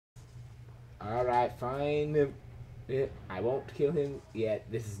Alright, fine. I won't kill him yet.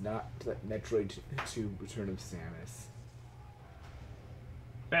 This is not Metroid 2 Return of Samus.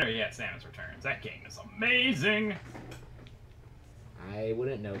 Better yet, Samus Returns. That game is amazing! I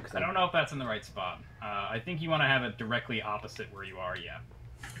wouldn't know, because I don't know if that's in the right spot. I think you want to have it directly opposite where you are, yeah.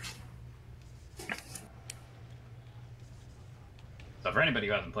 So for anybody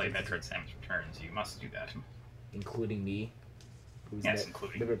who hasn't played Metroid Samus Returns, you must do that. Including me, who's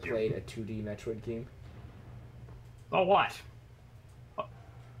including never you. played a 2D Metroid game. Oh, what? Oh,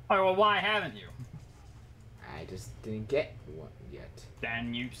 well, why haven't you? I just didn't get one yet.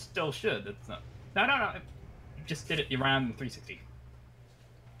 Then you still should. That's not... No. You just did it. You ran in 360.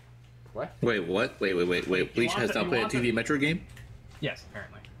 What? Wait, what? Wait. Bleach has not played a 2D Metroid game? Yes,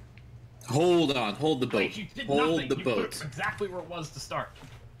 apparently. Hold on. Hold the boat. Wait, you did Hold nothing. the You boat. put it exactly where it was to start.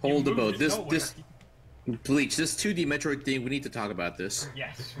 Hold the boat. This Bleach, this 2D Metroid thing, we need to talk about this.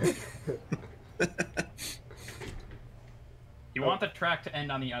 Yes. You want the track to end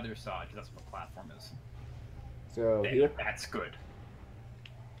on the other side, because that's what the platform is. So There, here, that's good.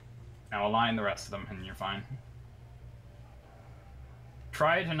 Now align the rest of them, and you're fine.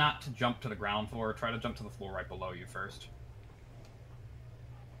 Try to not to jump to the ground floor. Try to jump to the floor right below you first.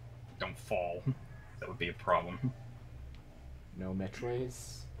 Don't fall. That would be a problem. no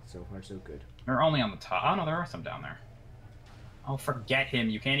Metroids. So far, so good. They're only on the top. Oh no, there are some down there. Oh, forget him.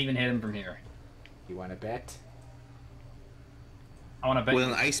 You can't even hit him from here. You want to bet? I want to bet. With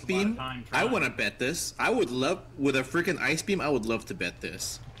you an ice spent a lot of beam, time I trying. want to bet this. I would love, with a freaking ice beam, I would love to bet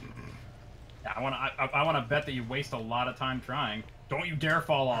this. Yeah, I want to bet that you waste a lot of time trying. Don't you dare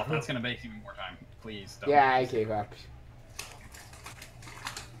fall off. That's gonna make even more time. Please. Don't. Yeah, I gave up.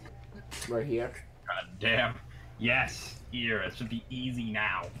 Right here. God damn. Yes. Here. It should be easy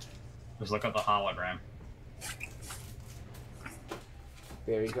now. Just look at the hologram.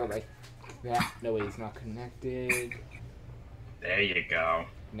 There we go, like that. No, wait, it's not connected. There you go.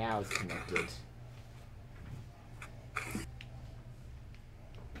 Now it's connected.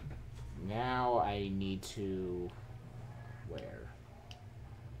 Now I need to... Where?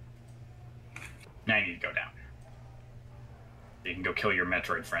 Now you need to go down. You can go kill your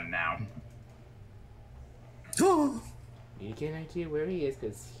Metroid friend now. Oh! You get an idea where he is,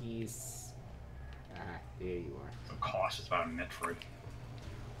 because he's... Ah, there you are. So cautious about a Metroid.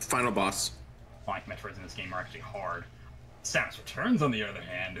 Final boss. Like Metroids in this game are actually hard. Samus Returns, on the other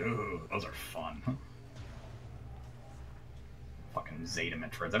hand, ooh, those are fun. Fucking Zeta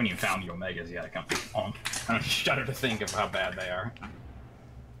Metroids. I haven't even found the Omegas yet. I don't shudder to think of how bad they are.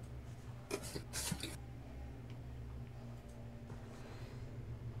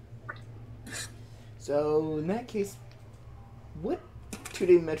 So, in that case, what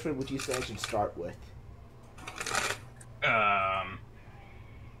 2D Metroid would you say I should start with?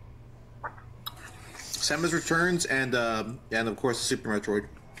 Samus Returns and of course Super Metroid.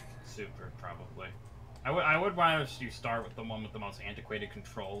 Super, probably. I would want you to start with the one with the most antiquated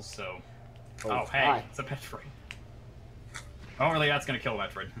controls, so... Oh, hey, hi. it's a Metroid. Oh, really, that's gonna kill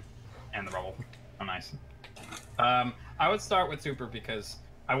Metroid. And the Rubble. Oh, nice. I would start with Super because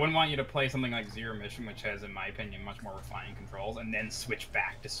I wouldn't want you to play something like Zero Mission, which has, in my opinion, much more refined controls, and then switch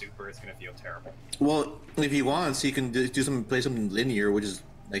back to Super. It's gonna feel terrible. Well, if he wants, he can play something linear, which is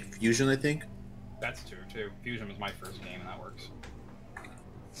like Fusion, I think. That's true, too. Fusion was my first game, and that works.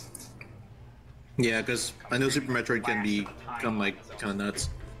 Yeah, because I know Super Metroid can become like kind of nuts.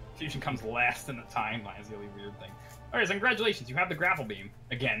 Fusion comes last in the timeline is the only weird thing. Alright, so congratulations, you have the grapple beam.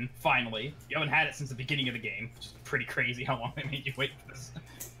 Again, finally. You haven't had it since the beginning of the game, which is pretty crazy how long they made you wait for this.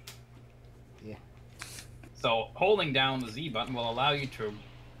 Yeah. So, holding down the Z button will allow you to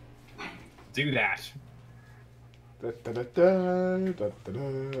do that. Da, da, da, da, da, da,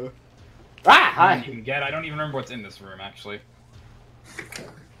 da. Ah! And Hi! you can get, I don't even remember what's in this room, actually.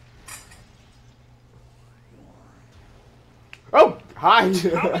 Oh! Hi!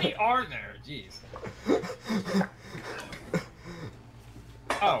 How many are there? Jeez.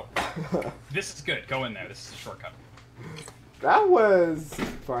 Oh. This is good. Go in there. This is a shortcut. That was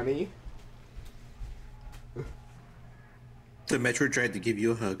funny. The Metroid tried to give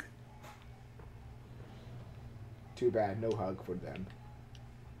you a hug. Too bad, no hug for them.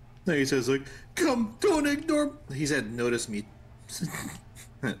 No, he says like, "Come, don't ignore." He said, "Notice me."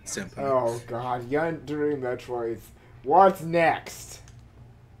 Senpai. Oh god, Yandere Metroids. What's next?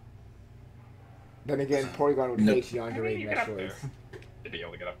 Then again, Porygon would Nope. hate Maybe Yandere you get up Metroids. there. Should be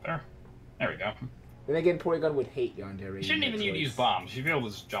able to get up there. There we go. Then again, Porygon would hate Yandere You shouldn't even need to use bombs. You should be able to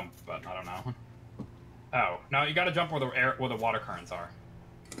just jump, but I don't know. Oh, no, you gotta jump where the water currents are.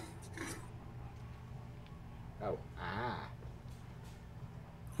 Oh, ah.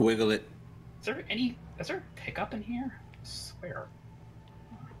 Wiggle it. Is there a pickup in here? I swear.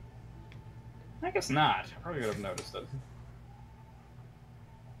 I guess not. I probably would have noticed it.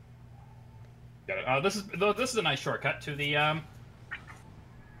 Got it. This is a nice shortcut to the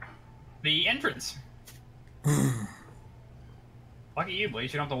entrance. Lucky you,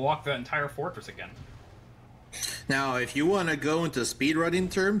 Bleach. You don't have to walk the entire fortress again. Now, if you want to go into speedrunning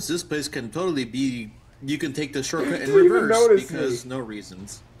terms, this place can totally be... You can take the shortcut in Didn't even reverse notice because me. no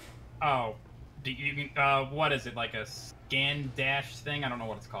reasons. Oh, you can. What is it, like a scan dash thing? I don't know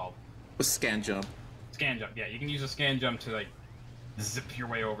what it's called. A scan jump. Scan jump. Yeah, you can use a scan jump to like zip your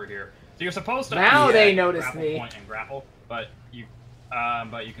way over here. So you're supposed to Now use they that notice grapple me. point and grapple, but you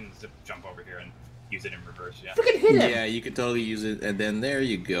can zip jump over here and use it in reverse. Yeah. Freaking hit him! Yeah, you can totally use it, and then there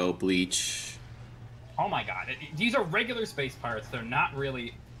you go, Bleach. Oh my God, these are regular space pirates. They're not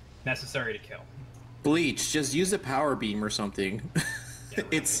really necessary to kill. Bleach, just use a power beam or something. Yeah,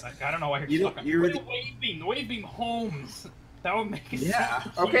 really. It's... I don't know why you you're don't- stuck. you're Put really- a wave beam. The wave beam homes. That would make it. Yeah.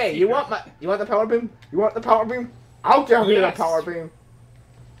 so Okay, easier. you want the power beam? You want the power beam? I'll give you the Yes. power beam.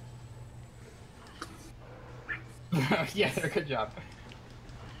 Yeah, good job.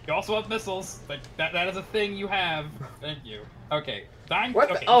 You also have missiles, but that is a thing you have. Thank you. Okay,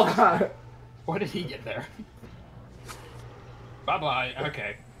 What okay. the? Oh, What did he get there? Bye-bye.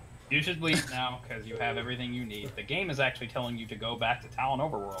 Okay. You should leave now, because you have everything you need. The game is actually telling you to go back to Talon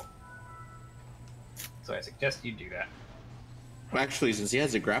Overworld. So I suggest you do that. Actually, since he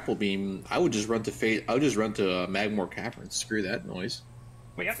has a grapple beam, I would just run to Magmore Cavern. Screw that noise.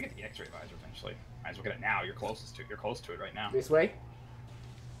 Well, you have to get the X-ray visor eventually. Might as well get it now. You're close to it right now. this way.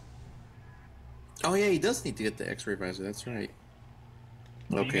 Oh yeah, he does need to get the X-ray visor. That's right.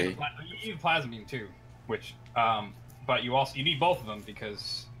 You Okay. need a plasma beam too, which but you need both of them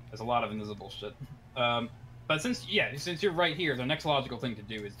because there's a lot of invisible shit. But since you're right here, the next logical thing to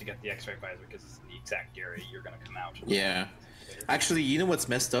do is to get the X-ray visor because it's the exact area you're gonna come out. Yeah. Actually, you know what's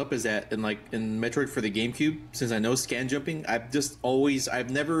messed up is that in Metroid for the GameCube, since I know scan jumping, I've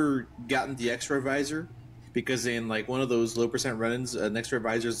never gotten the X-ray visor because in like one of those low percent run-ins, an X-ray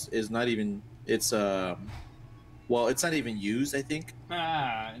visor is not even it's not even used, I think.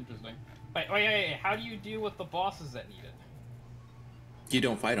 Ah, interesting. Wait, how do you deal with the bosses that need it? You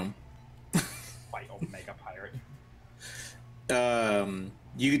don't fight them. Fight Omega Pirate.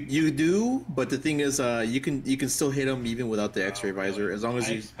 You do, but the thing is, you can still hit them even without the X-ray visor as long as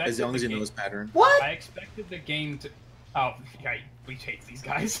you know his pattern. What? I expected the game to. Oh, yeah, we chase these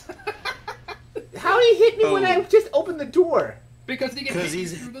guys. How did he hit me when Oh. I just opened the door? Because he gets 'Cause hit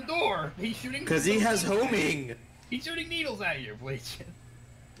he's- through the door. He's shooting. Because he has homing. He's shooting needles at you, Bleach.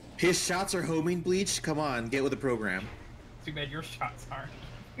 His shots are homing, Bleach. Come on, get with the program. Too bad your shots aren't.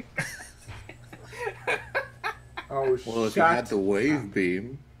 Oh, Well, if you had the wave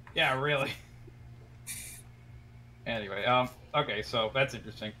beam. Yeah, really. Anyway, okay, so that's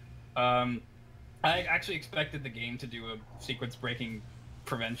interesting. I actually expected the game to do a sequence-breaking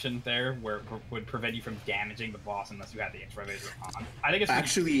prevention there, where it would prevent you from damaging the boss unless you had the X-ray visor on. I think it's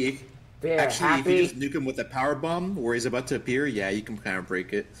Actually, They're if happy. you just nuke him with a power bomb where he's about to appear, yeah, you can kind of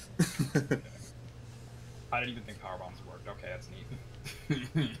break it. I didn't even think power bombs worked. Okay, that's neat.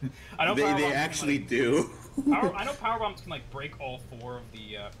 I know they power bombs actually can, do. I know power bombs can like break all four of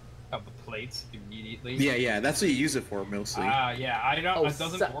the plates immediately. Yeah, that's what you use it for mostly. Yeah, I don't. Oh, it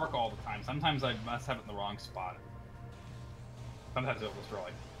doesn't work all the time. Sometimes I must have it in the wrong spot. Sometimes it'll destroy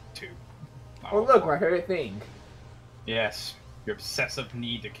like two. Oh, look, my favorite thing. Yes, your obsessive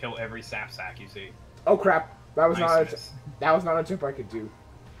need to kill every sap sack you see. Oh crap! That was Niceness. not a jump I could do.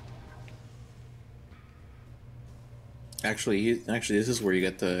 Actually, this is where you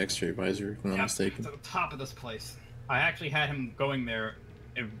get the X-ray visor, if I'm not Yep, mistaken. to the top of this place. I actually had him going there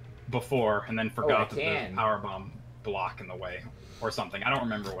before, and then forgot that the power bomb block in the way, or something. I don't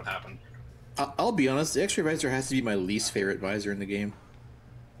remember what happened. I'll be honest, the X-ray visor has to be my least favorite visor in the game.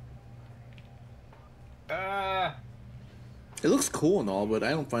 It looks cool and all, but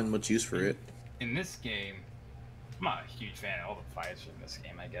I don't find much use for it. In this game, I'm not a huge fan of all the fights in this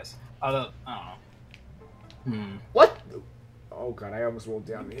game, I guess. Although, I don't know. What? Oh god, I almost rolled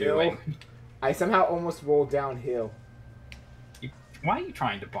downhill. Doing? I somehow almost rolled downhill. Why are you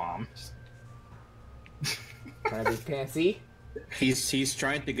trying to bomb? Trying to be fancy. He's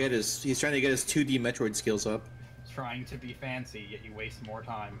trying to get his 2D Metroid skills up. Trying to be fancy, yet you waste more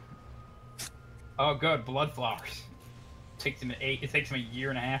time. Oh, good, blood flowers. It takes him a year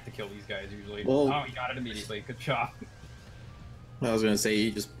and a half to kill these guys usually. Well- Oh, he got it immediately. Good job. I was gonna say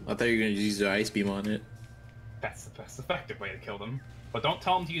I thought you were gonna use the ice beam on it. That's the best effective way to kill them. But don't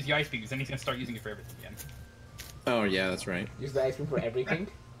tell him to use the ice beam, because then he's gonna start using it for everything again. Oh yeah, that's right. Use the ice cream for everything.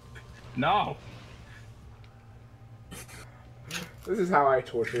 No. This is how I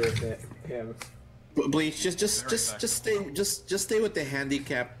torture him. Bleach, just stay with the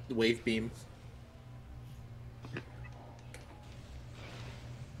handicapped wave beam.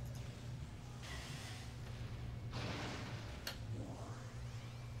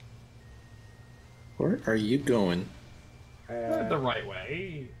 Where are you going? The right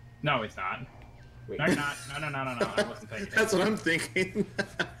way. No, it's not. Wait. No, you're not. No. I wasn't paying attention. That's what I'm thinking.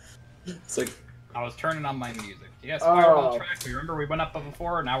 It's like, I was turning on my music. Yes, Oh. fireball track. We remember we went up it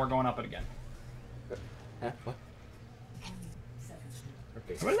before. Now we're going up it again. What?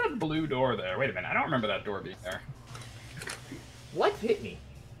 Okay. What is that blue door there? Wait a minute. I don't remember that door being there. What hit me?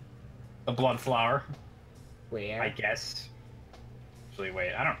 The blood flower, Where? I guess. Actually,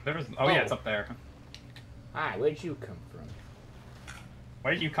 wait. I don't. There was. Oh, yeah, it's up there. Hi, where'd you come from?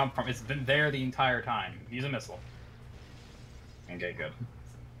 Where did you come from? It's been there the entire time. Use a missile. Okay, good.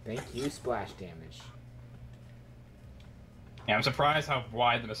 Thank you, splash damage. Yeah, I'm surprised how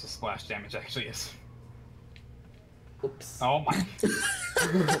wide the missile splash damage actually is. Oops. Oh my.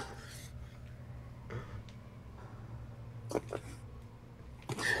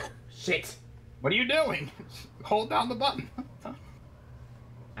 Shit! What are you doing? Hold down the button.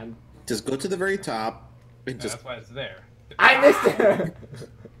 I'm. just go to the very top and Yeah, just. that's why it's there. I missed it!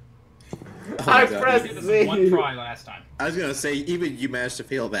 Oh my I God. pressed You did this one Z. try last time. I was gonna say, even you managed to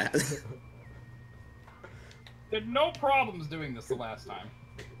fail that. There had no problems doing this the last time.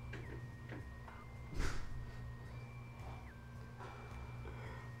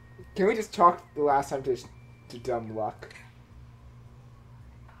 Can we just talk the last time to dumb luck?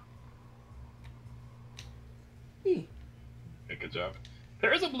 Okay, good job.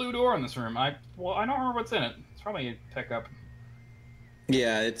 There is a blue door in this room. I don't remember what's in it. It's probably a pickup.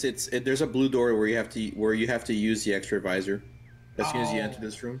 Yeah, there's a blue door where you have to use the extra visor as soon as you enter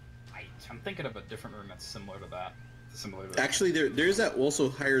this room. I'm thinking of a different room that's similar to that. Actually, there's that also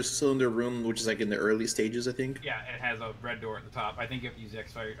higher cylinder room, which is like in the early stages, I think. Yeah, it has a red door at the top. I think you have to use the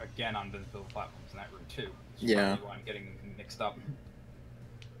X-Fire again on visible platforms in that room too. Which is Yeah. probably why I'm getting mixed up.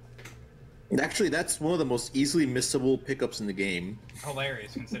 Actually, that's one of the most easily missable pickups in the game.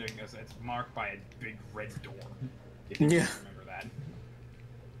 Hilarious considering it's marked by a big red door. If you Yeah. remember that.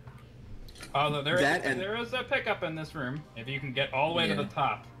 Although there is a pickup in this room. If you can get all the way to the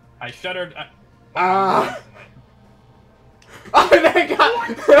top. I shuddered. Oh my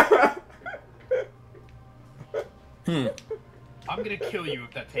god! I'm gonna kill you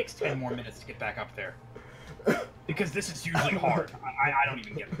if that takes 10 more minutes to get back up there. Because this is usually hard. I don't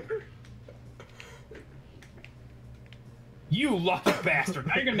even get it. You lucky bastard!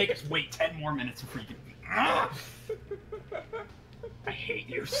 Now you're gonna make us wait 10 more minutes for you. Ah! I hate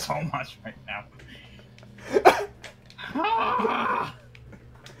you so much right now. Ah!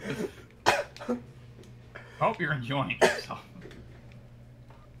 Hope you're enjoying yourself.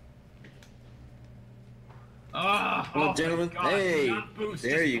 Well, gentlemen, my God, hey, not boost,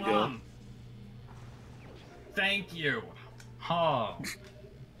 there just you bomb. go. Thank you. Oh.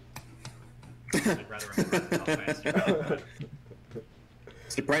 I'd rather remember how fast you got it.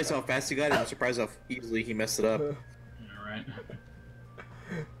 Surprised how fast he got it. I'm surprised how easily he messed it up. Alright.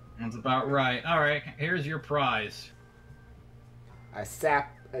 That's about right. Alright, here's your prize. A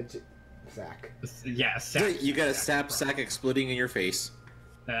sack. Yeah, a sack. Wait, you got a sap sack exploding in your face.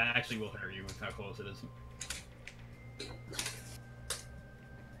 That actually will hurt you with how close it is.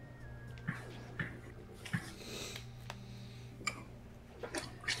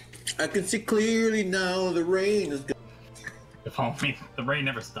 I can see clearly now the rain is gone. If only the rain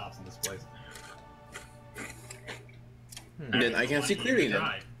never stops in this place. Then I can't see clearly then.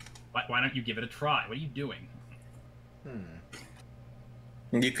 Why don't you give it a try? What are you doing?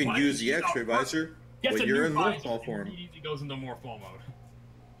 You can use the extra visor Yes, when a you're new in visor morphball form. immediately goes into morphball mode.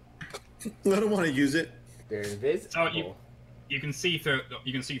 I don't want to use it. They're invisible. So you can see through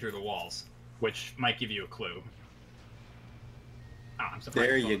the walls, which might give you a clue. Oh, I'm surprised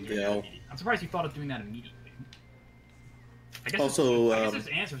There you you thought of doing that go. immediately. I'm surprised you thought of doing that immediately. I guess Also, I guess his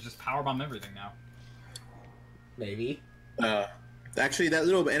answer is just powerbomb everything now. Maybe. Actually, that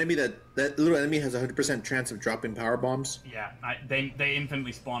little enemy has a 100% chance of dropping power bombs. Yeah, they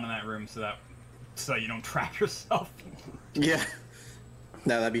infinitely spawn in that room so you don't trap yourself. Yeah.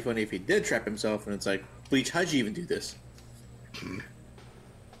 Now that'd be funny if he did trap himself, and it's like, Bleach, how'd you even do this?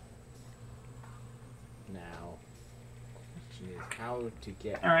 Now, question is how to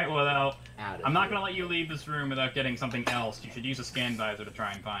get All right, well, out of I'm not here. gonna let you leave this room without getting something else. You should use a scan visor to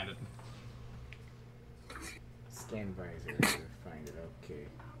try and find it. Scan visor to find it. Okay.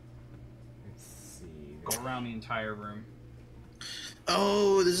 Let's see. Go around the entire room.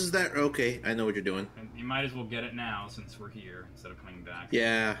 Oh, this is that. Okay, I know what you're doing. And you might as well get it now since we're here instead of coming back.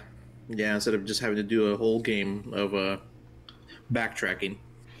 Yeah, yeah. Instead of just having to do a whole game of backtracking.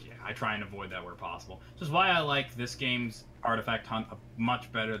 Yeah, I try and avoid that where possible. Which is why I like this game's artifact hunt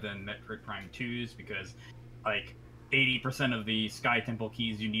much better than Metroid Prime 2's, because, like, 80% of the Sky Temple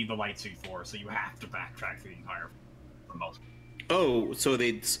keys you need the light suit for, so you have to backtrack through the entire for most. Oh, so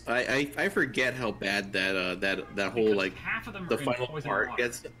I forget how bad that whole, Because like, half of them the are in final poison part water.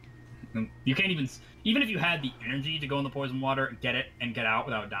 gets. You can't even if you had the energy to go in the poison water, get it, and get out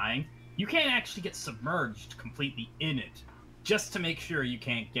without dying, you can't actually get submerged completely in it, just to make sure you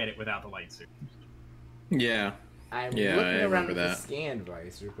can't get it without the light suit. Yeah. I'm Yeah, looking I around remember with the that. scan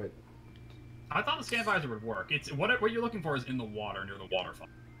visor, but I thought the scan visor would work. It's what you're looking for is in the water near the waterfall.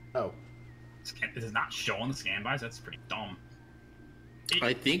 oh, It is not showing the scan visor. That's pretty dumb.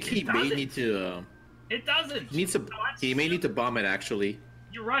 I think he may doesn't. need to. It doesn't. He may need to bomb it actually.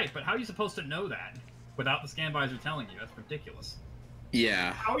 You're right, but how are you supposed to know that without the scan visor telling you? That's ridiculous.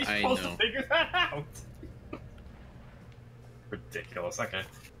 Yeah, How are you I supposed know. to figure that out? Ridiculous. Okay. okay.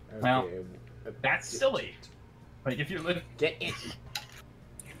 Well, that's silly. Like if you're living. Get in.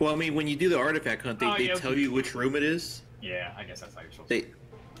 Well, I mean, when you do the artifact hunt, they yeah, tell you which room it is. Yeah, I guess that's how you're supposed to.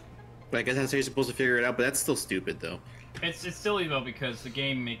 I guess that's how you're supposed to figure it out, but that's still stupid, though. It's silly though because the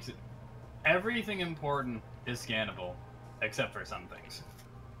game makes it everything important is scannable, except for some things.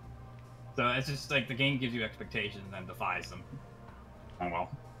 So it's just like the game gives you expectations and then defies them. Oh well.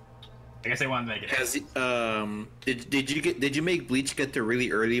 I guess they wanted to make it. Has did you make Bleach get the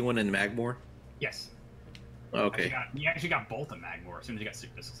really early one in Magmore? Yes. Okay, You actually got both in Magmore. As soon as you got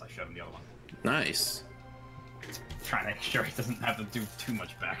Super Missiles, I showed him the other one. nice. Trying to make sure he doesn't have to do too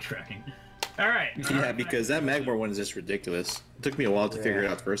much backtracking. All right. Yeah, because that Magmore one is just ridiculous. It took me a while to figure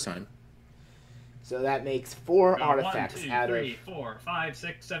it out the first time. So that makes 4 artifacts 1, 2, out 3, of 4, 5,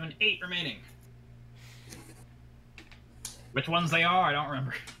 6, 7, 8 remaining. Which ones they are, I don't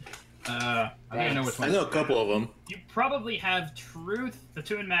remember. I think I know which I ones. know a couple of them. You probably have Truth, the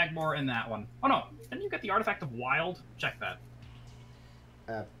 2 in Magmore, and that one. Oh no, didn't you get the artifact of Wild? Check that.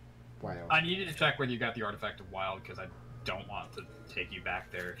 wow. I needed to check whether you got the artifact of Wild because I don't want to take you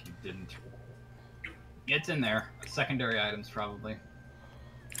back there if you didn't. It's in there. Secondary items probably.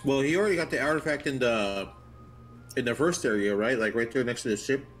 Well, he already got the artifact in the first area, right? Like right there next to the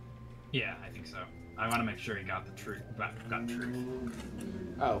ship. Yeah, I think so. I want to make sure he got the truth. Got Truth.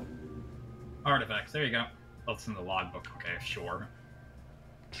 Oh, Artifacts. There you go. Oh, it's in the logbook. Okay, sure.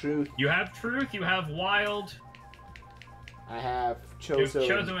 Truth. You have Truth. You have Wild. I have You have Chozo.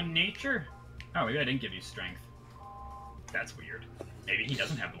 Chozo in Nature. Oh, maybe I didn't give you Strength. That's weird. Maybe he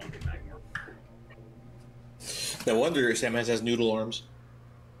doesn't have the one from Magmore. No wonder Samus has noodle arms.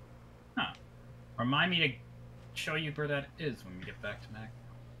 Huh. Remind me to show you where that is when we get back to Magmore.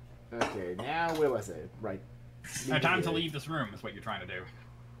 Okay, now where was it? Right. Time to leave this room is what you're trying to do.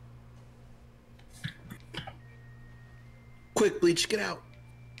 Quick, Bleach, get out!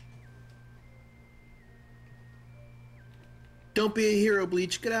 Don't be a hero,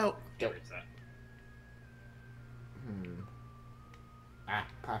 Bleach, get out! Where is that?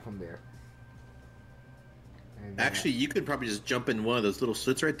 Platform there. And then- Actually, you could probably just jump in one of those little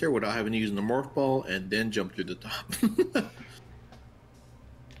slits right there without having to use the morph ball and then jump through the top.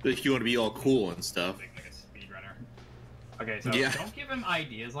 If you want to be all cool and stuff. Like a speedrunner. Okay, so Yeah. don't give him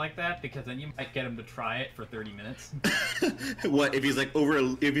ideas like that because then you might get him to try it for 30 minutes. What if he's like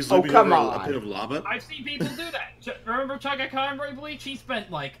if he's Oh, looping come over a on. pit of lava? I've seen people do that. Remember Chugga Conroy Bleach? He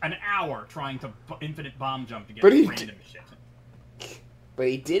spent like an hour trying to infinite bomb jump to get But he random shit. But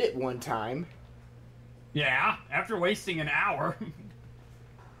he did it one time. Yeah, after wasting an hour.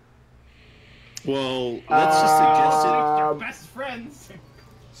 Well, let's just suggest Your best friends.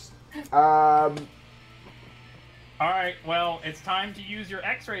 Um, Alright, well, it's time to use your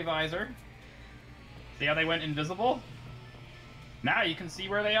X-ray visor. See how they went invisible? Now you can see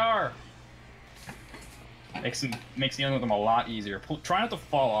where they are. Makes dealing with them a lot easier. Try not to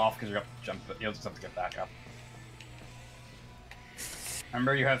fall off because you'll just have to get back up.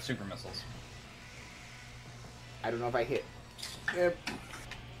 Remember, you have super missiles. I don't know if I hit. Yep.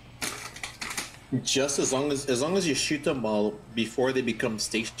 just as long as you shoot them all before they become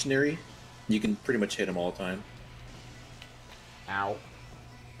stationary, you can pretty much hit them all the time. Ow.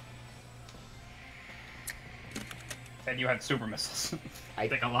 And you had super missiles. I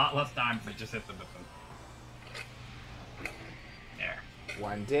take a lot less time if you just hit them with them. There.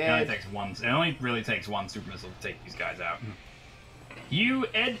 One It only dead. takes one. It only really takes one super missile to take these guys out. You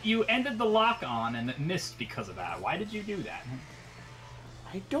ended the lock on and it missed because of that. Why did you do that?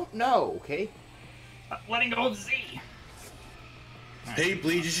 I don't know. Okay. Letting go of Z. Hey,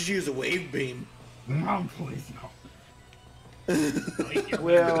 Bleach, you should use a wave beam. No, please no.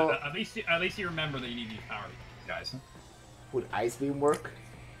 Well, At least you remember that you need these power guys. would Ice Beam work?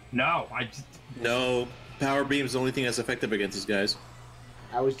 No, I just. No, power beam is the only thing that's effective against these guys.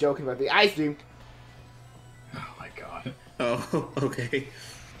 I was joking about the Ice Beam. Oh my god. Oh, okay.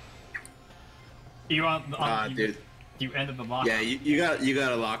 You Dude. You ended the lock. Yeah, you got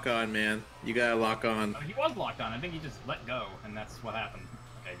to lock on, man. You got to lock on. He was locked on. I think he just let go, and that's what happened.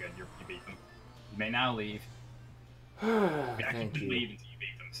 Okay, good. You beat them. You may now leave. Thank you. Leave until you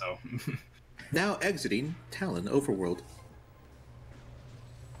beat them. So. Now exiting Talon Overworld.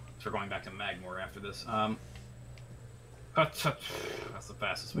 So we're going back to Magmore after this. That's the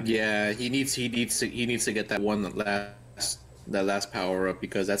fastest way. Yeah, he needs to get that last power up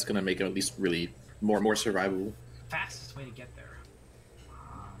because that's gonna make him at least really more survivable. Fastest way to get there.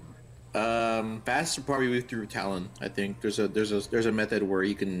 Faster probably through Talon. I think there's a method where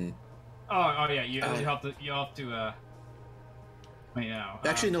you can. Oh yeah, you have to you know.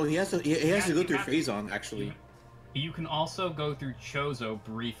 Actually, no, he has to go through Phazon. Actually, you can also go through Chozo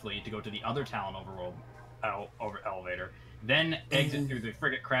briefly to go to the other Talon Overworld elevator, then exit through the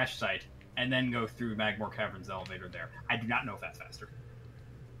frigate crash site, and then go through Magmore Caverns elevator there. I do not know if that's faster.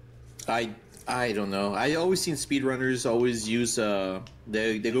 I don't know. I always seen speedrunners always use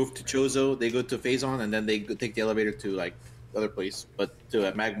they go to Chozo, they go to Phazon, and then they take the elevator to like other place, but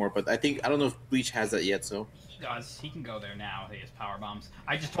to Magmore. But I don't know if Bleach has that yet. So he does. He can go there now. He has power bombs.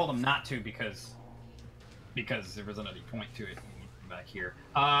 I just told him not to because there was another point to it. Back here.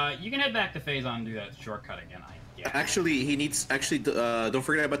 You can head back to Phazon and do that shortcut again. Actually, he needs. Don't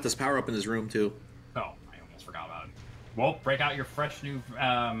forget about this power up in his room too. Oh, I almost forgot about it. Well, break out your fresh new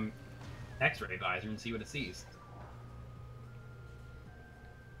X-ray visor and see what it sees.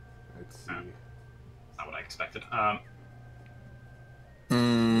 Let's see. Not what I expected. I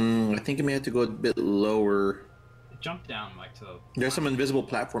think he may have to go a bit lower. Jump down like to. There's some invisible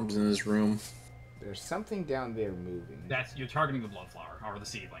platforms in his room. There's something down there moving. You're targeting the bloodflower or the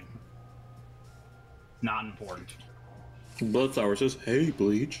seedling. Not important. Bloodflower says, "Hey,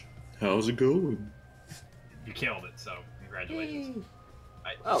 Bleach, how's it going?" You killed it, so congratulations.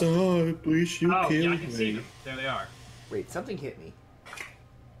 Oh, Bleach, you killed yeah, I can me. see them. There they are. Wait, something hit me.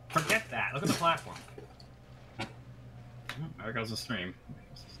 Forget that. Look at the platform. There goes the stream.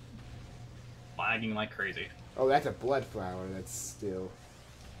 Lagging like crazy. Oh, that's a blood flower. That's still.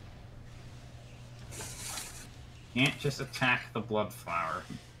 Can't just attack the blood flower.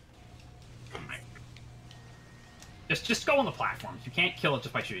 Just go on the platform. You can't kill it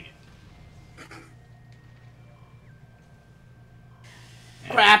just by shooting it.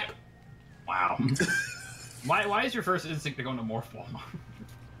 Crap! Wow. Why is your first instinct to go into morph form?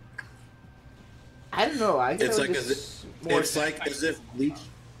 I don't know. I It's guess like as if Bleach.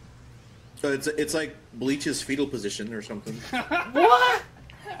 So it's like Bleach's fetal position or something. What?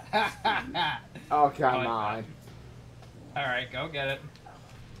 Oh, come on. Alright, go get it.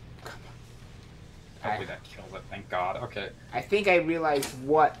 Hopefully that kills it, thank God. Okay. I think I realized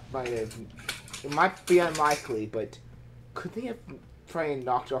what might have. It might be unlikely, but could they have tried and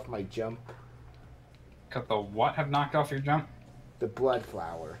knocked off my jump? Could the what have knocked off your jump? The blood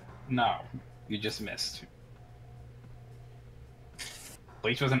flower. No, you just missed.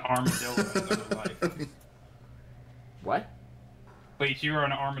 Bleach was an armadillo in other life. What? Bleach, you were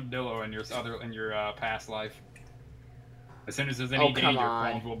an armadillo in your past life. As soon as there's any danger, fall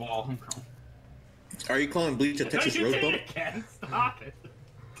into a ball. Are you calling Bleach a Texas you road did bump? it again. Stop it.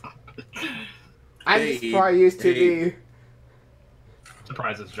 I'm just probably used to the.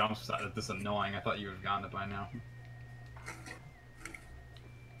 Surprised this jump's this annoying. I thought you would have gotten it by now.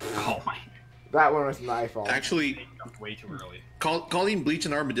 Oh my. That one was my fault. Actually, way too early. Calling Bleach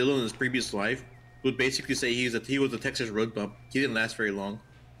an armadillo in his previous life would basically say he was a Texas road bump. He didn't last very long.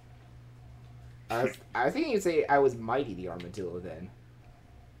 I was thinking you'd say I was Mighty the Armadillo then.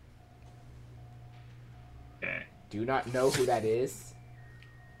 Okay. Do you not know who that is?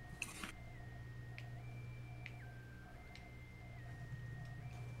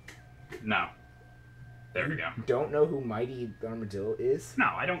 No. There we go. Don't know who Mighty the Armadillo is?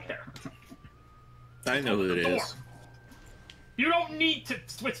 No, I don't care. I know who it is. You don't need to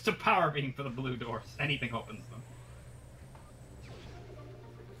switch to power beam for the blue doors. Anything opens them.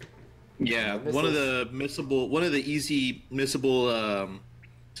 Yeah, one of the easy missable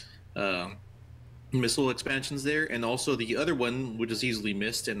missile expansions there, and also the other one, which is easily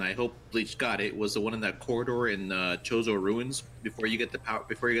missed, and I hope Bleach got it, was the one in that corridor in Chozo Ruins before you get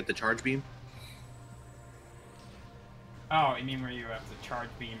the charge beam. Oh, you mean where you have to charge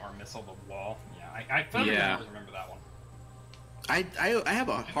beam or missile the wall? Yeah, I remember that one. I have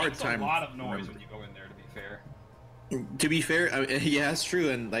a hard It's time. a lot of noise when you go in there. To be fair. To be fair, yeah, that's true.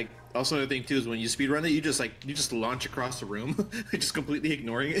 And like, also another thing too is when you speedrun it, you just launch across the room, just completely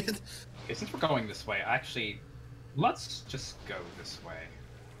ignoring it. Okay, since we're going this way, actually, let's just go this way.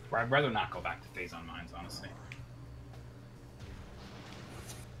 Or I'd rather not go back to Phase on Mines, honestly.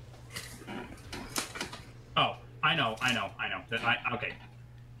 Oh, I know. Okay.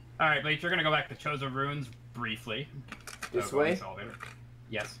 Alright, Bleach, you're gonna go back to Chozo Ruins briefly. This way?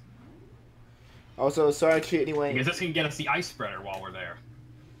 Yes. Also, sorry to anyone. Because this can get us the ice spreader while we're there.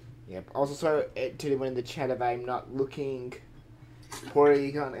 Yep. Also, sorry to anyone in the chat if I'm not looking.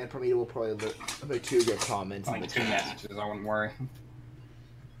 Porygon and Phermida will probably look about 2 good comments on the Two chat. messages, I wouldn't worry.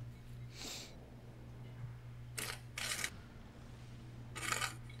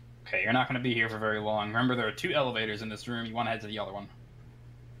 Okay, you're not going to be here for very long. Remember, there are 2 elevators in this room. You want to head to the other one.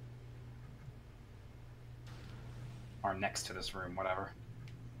 Or next to this room, whatever.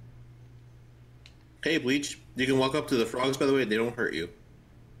 Hey, Bleach, you can walk up to the frogs, by the way, they don't hurt you.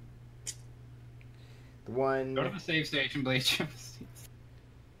 The one. Go to the save station, Bleach.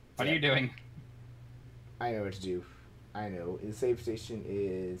 What are you doing? I know what to do. I know. The save station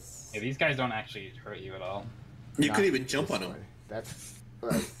is. Yeah, these guys don't actually hurt you at all. You could even jump on them. That's.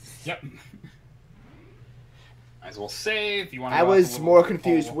 Right. Yep. Might as well save. You want? I was more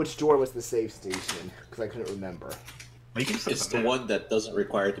confused which door was the save station because I couldn't remember. Well, you can It's the one that doesn't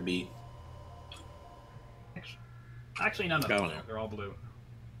require it to be. Actually, none of I them. don't know. They're all blue.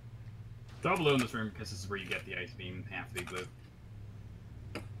 They're all blue in this room because this is where you get the ice beam. Have to be blue.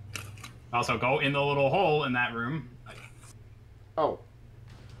 Also, go in the little hole in that room. Oh.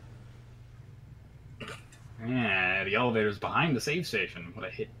 Yeah, the elevator's behind the save station. What a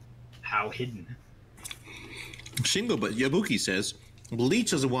hit. How hidden. Shingo, but Yabuki says,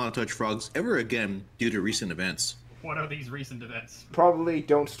 Bleach doesn't want to touch frogs ever again due to recent events. What are these recent events? Probably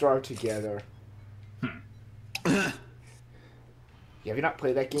don't starve together. Yeah, have you not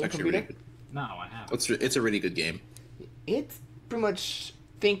played that game, It's actually really Phermida? good. No, I haven't. It's a really good game. It's pretty much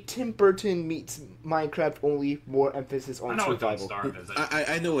think Tim Burton meets Minecraft, only more emphasis I on know what Don't survival. Starve is.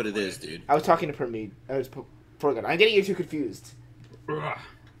 I know what it is, dude. I was talking to Phermida. I'm getting you too confused. Ugh.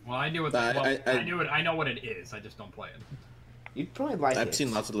 Well, I knew what. I know what it is. I just don't play it. You'd probably like it. I've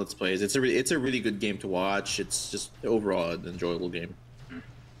seen lots of Let's Plays. It's a really good game to watch. It's just overall an enjoyable game.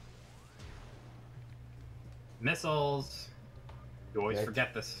 Missiles. You always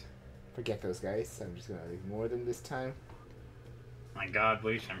forget this. Forget those guys. I'm just gonna ignore them this time. My God,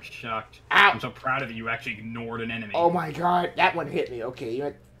 Bleach, I'm shocked. Ow! I'm so proud of you. You actually ignored an enemy. Oh my God, that one hit me. Okay, you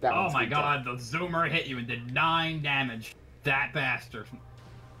had that. Oh one's my good God, done. the zoomer hit you and did 9 damage. That bastard.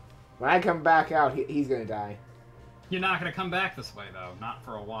 When I come back out, he's gonna die. You're not gonna come back this way though. Not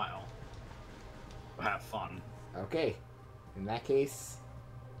for a while. We'll have fun. Okay, in that case,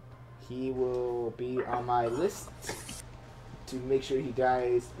 he will be on my list to make sure he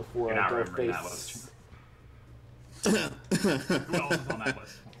dies before You're I not go remembering that face. Who else is on that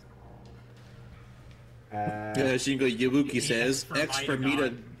list? Shingo Yabuki The says,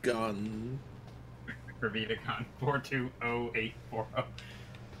 ExPorygon. ExPorygon. Phermida421 420840.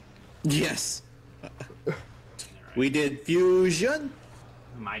 Yes. We did fusion.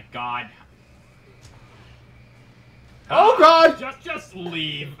 Oh my God. Oh God! Just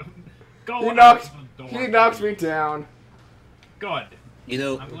leave. Go He out knocks. the door. He knocks me down. Good. You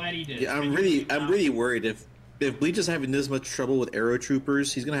know, I'm glad he did. yeah, I'm really worried if Bleach is having this much trouble with arrow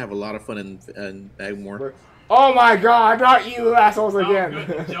troopers, he's gonna have a lot of fun in Bagmore. Oh my God! Not you assholes again. Oh,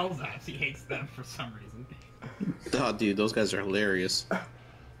 good. Joel's actually hates them for some reason. Oh, dude, those guys are hilarious.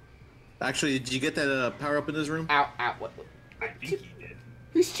 Actually, did you get that power up in this room? Ow! Ow! What? I think he did.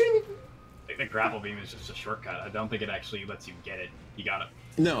 He's shooting me. I think the grapple beam is just a shortcut. I don't think it actually lets you get it. You got it.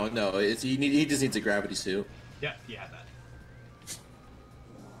 No, he just needs a gravity suit. Yeah, he had that.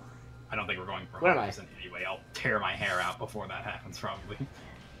 I don't think we're going for Where am I? 100% anyway. I'll tear my hair out before that happens, probably.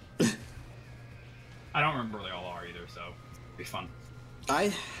 I don't remember where they all are either, so it'll be fun.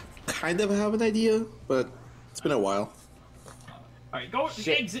 I kind of have an idea, but it's been a while. Alright, go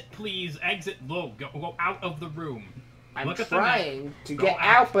Shit. exit, please. Exit. Go out of the room. I'm Look at the map. trying to Go get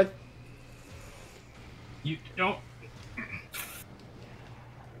out. out, but You don't.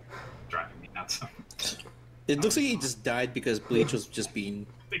 Driving me nuts. It looks like he just died because Bleach was just being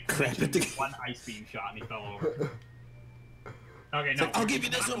crap at the game. One ice beam shot and he fell over. Okay, no. like, I'll give you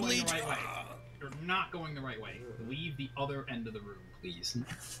you're this not one, going the Bleach. right way. You're not going the right way. Leave the other end of the room, please.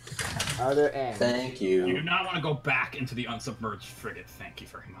 other end. Thank You do you. not want to go back into the unsubmerged frigate. Thank you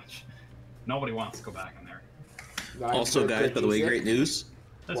very much. Nobody wants to go back in there. Not Also, good guys, by the way, music. great news.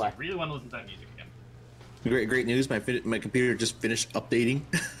 Listen, What? you really want to listen to that music again? Great news. My computer just finished updating.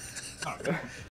 Oh,